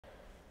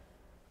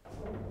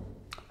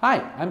Hi,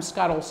 I'm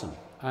Scott Olson.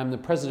 I'm the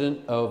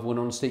president of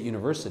Winona State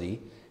University,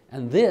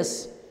 and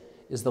this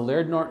is the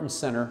Laird Norton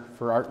Center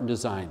for Art and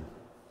Design.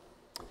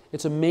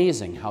 It's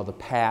amazing how the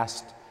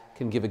past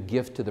can give a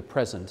gift to the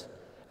present,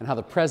 and how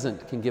the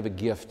present can give a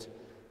gift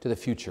to the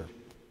future.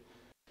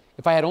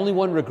 If I had only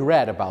one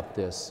regret about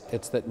this,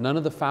 it's that none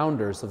of the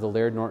founders of the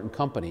Laird Norton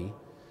Company,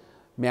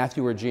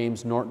 Matthew or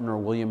James Norton or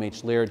William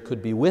H. Laird,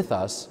 could be with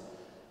us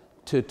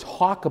to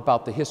talk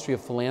about the history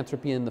of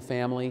philanthropy in the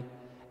family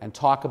and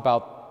talk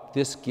about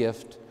this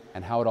gift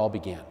and how it all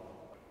began.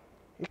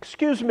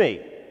 Excuse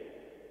me,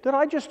 did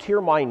I just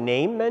hear my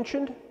name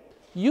mentioned?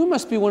 You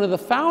must be one of the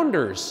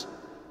founders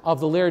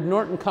of the Laird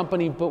Norton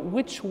Company, but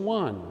which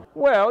one?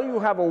 Well, you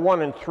have a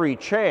 1 in 3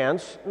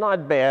 chance,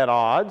 not bad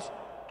odds.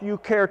 Do you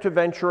care to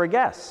venture a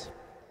guess?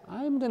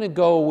 I'm going to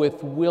go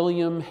with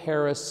William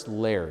Harris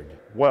Laird.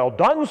 Well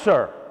done,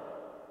 sir.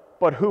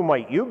 But who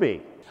might you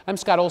be? I'm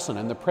Scott Olson.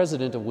 I'm the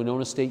president of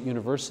Winona State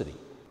University.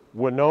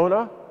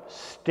 Winona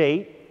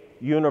State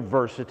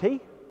University?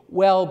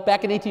 Well,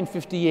 back in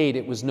 1858,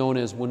 it was known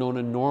as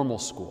Winona Normal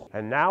School.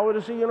 And now it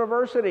is a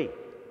university.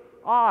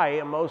 I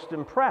am most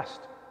impressed.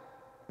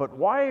 But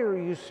why are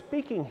you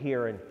speaking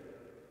here, and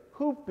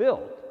who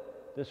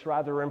built this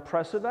rather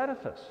impressive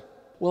edifice?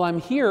 Well,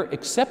 I'm here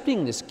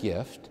accepting this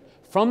gift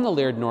from the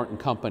Laird Norton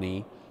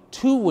Company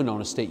to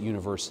Winona State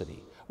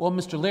University. Well,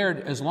 Mr.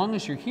 Laird, as long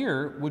as you're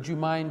here, would you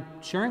mind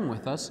sharing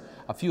with us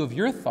a few of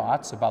your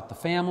thoughts about the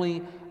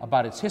family,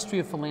 about its history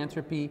of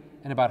philanthropy,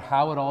 and about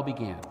how it all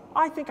began?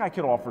 I think I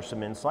could offer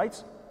some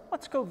insights.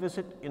 Let's go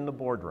visit in the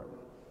boardroom.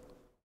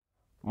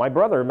 My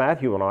brother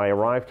Matthew and I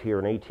arrived here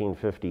in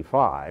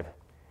 1855,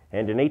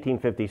 and in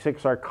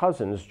 1856 our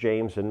cousins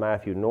James and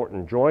Matthew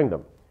Norton joined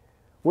them.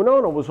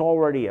 Winona was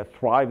already a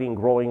thriving,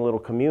 growing little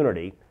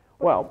community.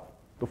 Well,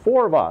 the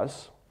four of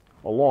us,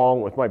 along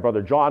with my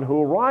brother John,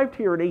 who arrived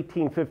here in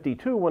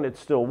 1852 when it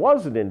still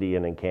was an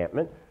Indian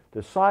encampment,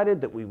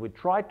 decided that we would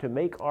try to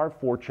make our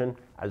fortune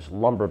as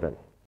lumbermen.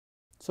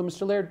 So,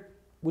 Mr. Laird,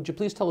 would you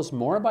please tell us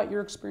more about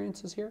your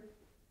experiences here?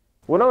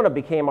 Winona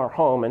became our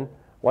home, and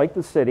like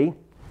the city,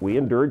 we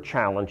endured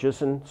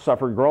challenges and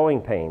suffered growing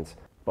pains,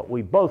 but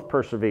we both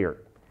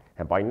persevered.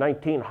 And by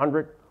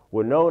 1900,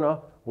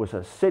 Winona was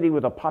a city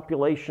with a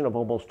population of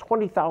almost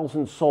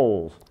 20,000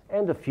 souls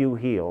and a few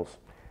heels.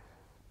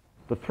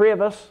 The three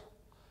of us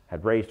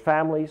had raised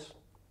families,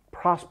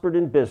 prospered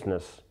in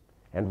business,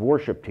 and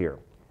worshiped here.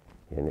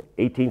 In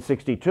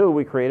 1862,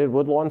 we created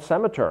Woodlawn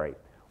Cemetery.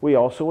 We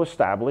also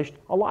established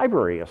a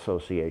library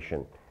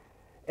association.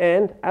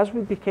 And as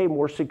we became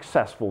more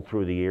successful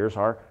through the years,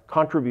 our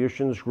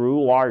contributions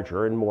grew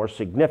larger and more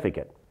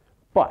significant.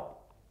 But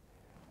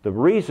the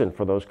reason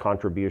for those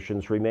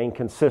contributions remained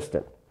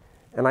consistent.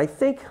 And I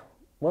think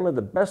one of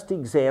the best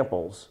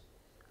examples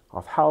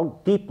of how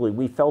deeply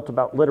we felt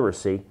about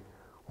literacy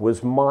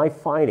was my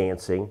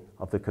financing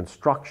of the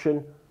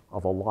construction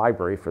of a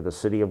library for the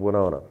city of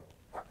Winona.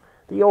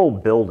 The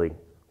old building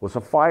was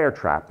a fire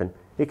trap, and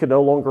it could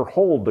no longer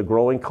hold the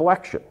growing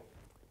collection.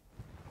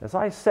 As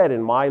I said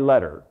in my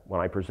letter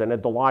when I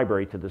presented the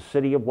library to the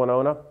city of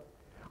Winona,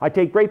 I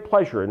take great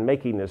pleasure in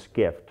making this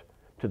gift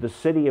to the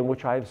city in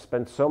which I have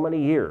spent so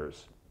many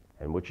years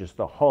and which is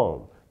the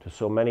home to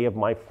so many of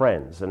my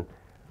friends. And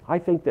I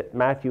think that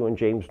Matthew and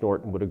James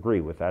Norton would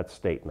agree with that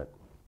statement.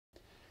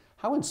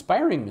 How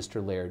inspiring,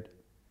 Mr. Laird.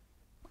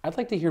 I'd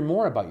like to hear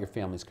more about your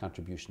family's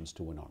contributions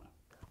to Winona.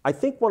 I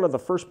think one of the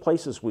first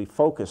places we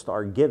focused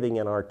our giving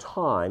and our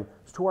time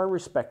is to our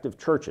respective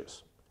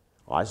churches.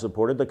 I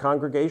supported the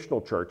Congregational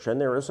Church, and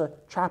there is a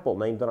chapel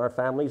named in our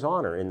family's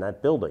honor in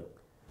that building.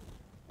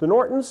 The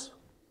Nortons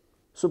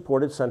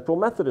supported Central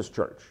Methodist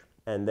Church,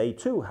 and they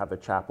too have a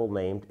chapel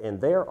named in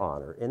their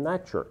honor in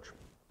that church.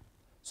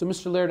 So,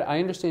 Mr. Laird, I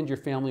understand your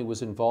family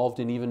was involved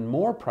in even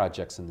more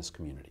projects in this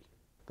community.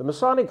 The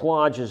Masonic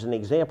Lodge is an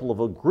example of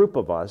a group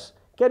of us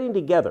getting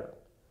together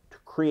to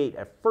create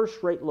a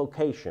first-rate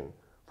location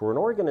for an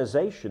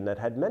organization that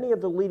had many of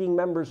the leading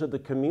members of the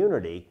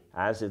community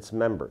as its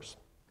members.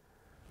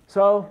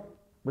 So,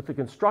 with the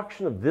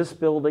construction of this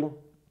building,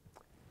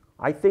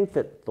 I think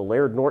that the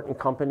Laird Norton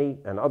Company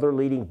and other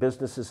leading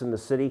businesses in the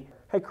city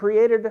had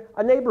created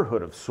a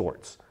neighborhood of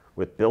sorts,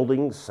 with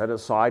buildings set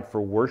aside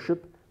for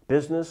worship,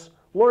 business,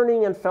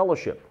 learning, and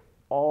fellowship,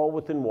 all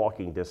within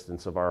walking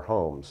distance of our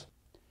homes.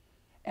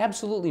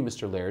 Absolutely,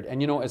 Mr. Laird. And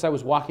you know, as I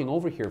was walking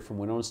over here from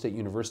Winona State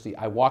University,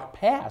 I walked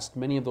past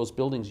many of those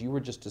buildings you were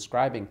just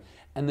describing,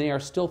 and they are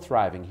still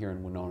thriving here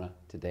in Winona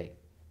today.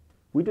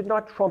 We did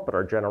not trumpet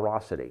our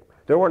generosity.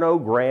 There were no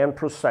grand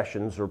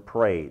processions or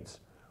parades.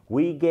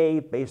 We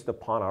gave based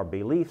upon our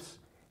beliefs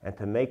and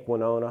to make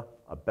Winona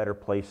a better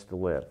place to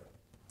live.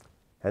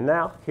 And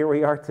now, here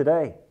we are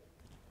today,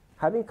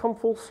 having come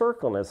full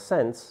circle in a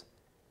sense.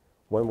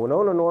 When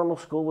Winona Normal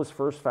School was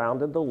first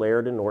founded, the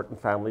Laird and Norton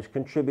families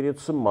contributed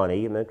some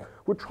money and then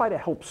would try to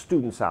help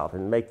students out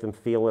and make them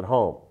feel at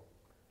home.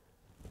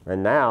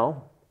 And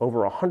now,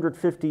 over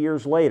 150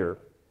 years later,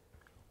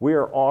 we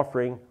are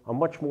offering a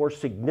much more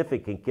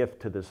significant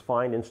gift to this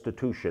fine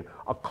institution,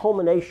 a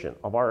culmination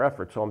of our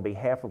efforts on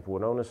behalf of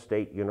Winona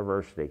State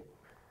University.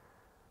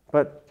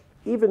 But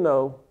even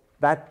though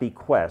that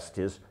bequest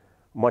is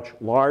much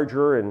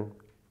larger and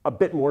a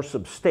bit more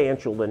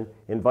substantial than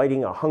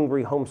inviting a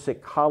hungry,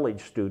 homesick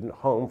college student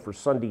home for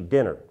Sunday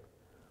dinner,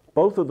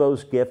 both of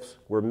those gifts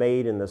were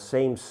made in the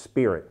same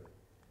spirit,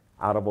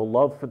 out of a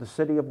love for the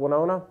city of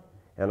Winona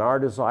and our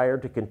desire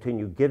to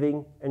continue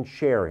giving and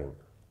sharing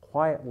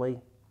quietly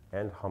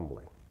and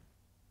humbly.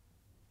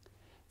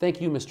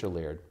 Thank you, Mr.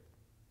 Laird.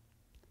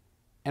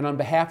 And on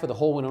behalf of the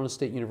whole Winona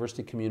State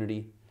University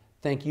community,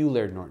 thank you,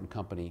 Laird Norton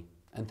Company,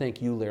 and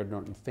thank you, Laird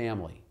Norton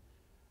family,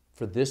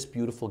 for this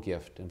beautiful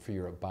gift and for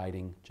your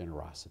abiding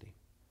generosity.